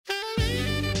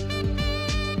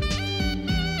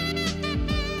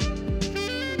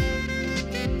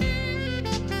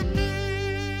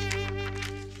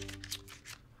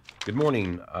Good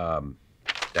morning,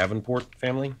 Davenport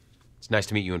family. It's nice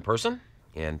to meet you in person,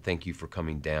 and thank you for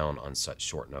coming down on such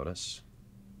short notice.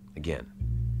 Again,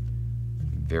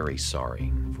 very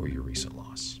sorry for your recent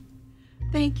loss.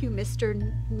 Thank you, Mr.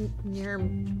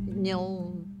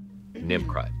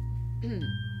 Nimkrut.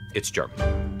 It's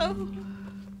German. Oh.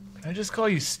 Can I just call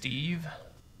you Steve?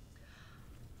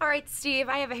 All right, Steve,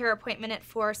 I have a hair appointment at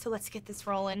 4, so let's get this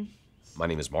rolling. My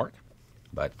name is Mark,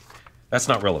 but that's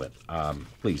not relevant.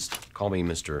 Please call me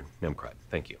Mr. Nimkrut.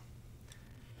 Thank you.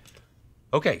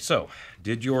 Okay, so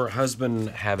did your husband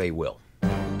have a will?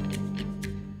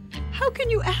 How can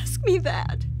you ask me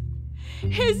that?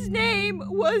 His name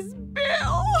was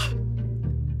Bill.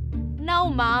 No,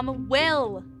 Mom,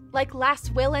 Will. Like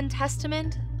last will and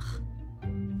testament.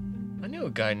 I knew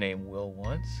a guy named Will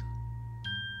once.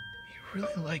 He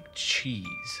really liked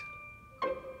cheese.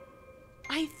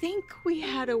 I think we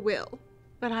had a will,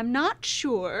 but I'm not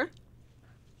sure.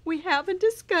 We haven't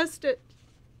discussed it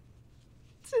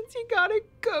since he got a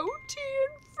goatee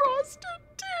and frosted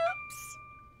tips.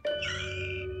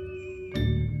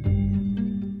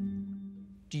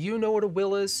 Do you know what a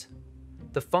will is?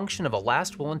 The function of a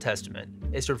last will and testament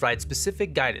is to provide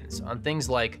specific guidance on things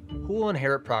like who will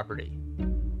inherit property,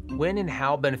 when and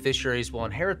how beneficiaries will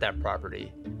inherit that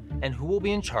property, and who will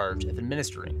be in charge of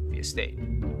administering the estate.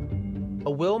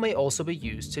 A will may also be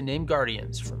used to name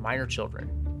guardians for minor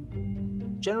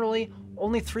children. Generally,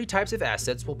 only 3 types of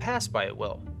assets will pass by a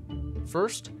will.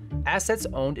 First, assets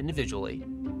owned individually.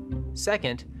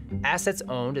 Second, assets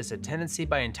owned as a tenancy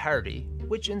by entirety,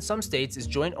 which in some states is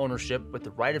joint ownership with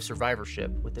the right of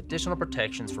survivorship with additional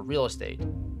protections for real estate.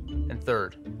 And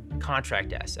third,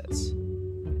 contract assets.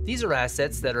 These are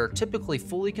assets that are typically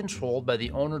fully controlled by the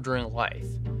owner during life,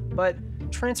 but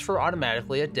transfer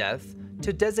automatically at death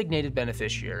to designated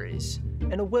beneficiaries,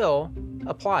 and a will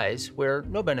applies where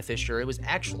no beneficiary was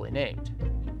actually named.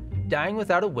 Dying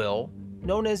without a will,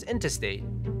 known as intestate,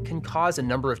 can cause a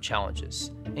number of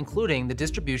challenges, including the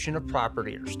distribution of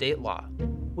property under state law,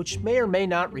 which may or may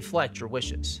not reflect your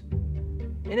wishes.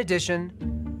 In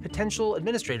addition, potential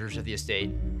administrators of the estate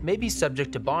may be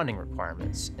subject to bonding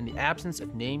requirements in the absence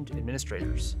of named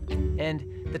administrators, and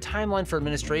the timeline for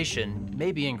administration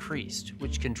may be increased,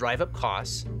 which can drive up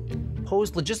costs,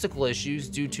 pose logistical issues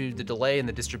due to the delay in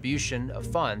the distribution of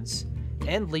funds,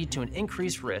 and lead to an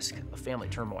increased risk of family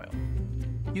turmoil.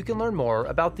 You can learn more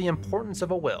about the importance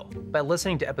of a will by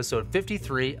listening to episode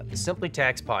 53 of the Simply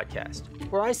Tax podcast,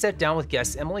 where I sat down with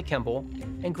guests Emily Kimball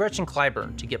and Gretchen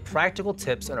Clyburn to get practical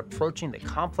tips on approaching the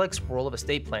complex world of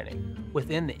estate planning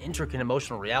within the intricate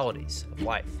emotional realities of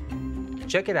life.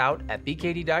 Check it out at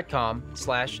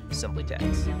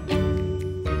bkd.com/simplytax.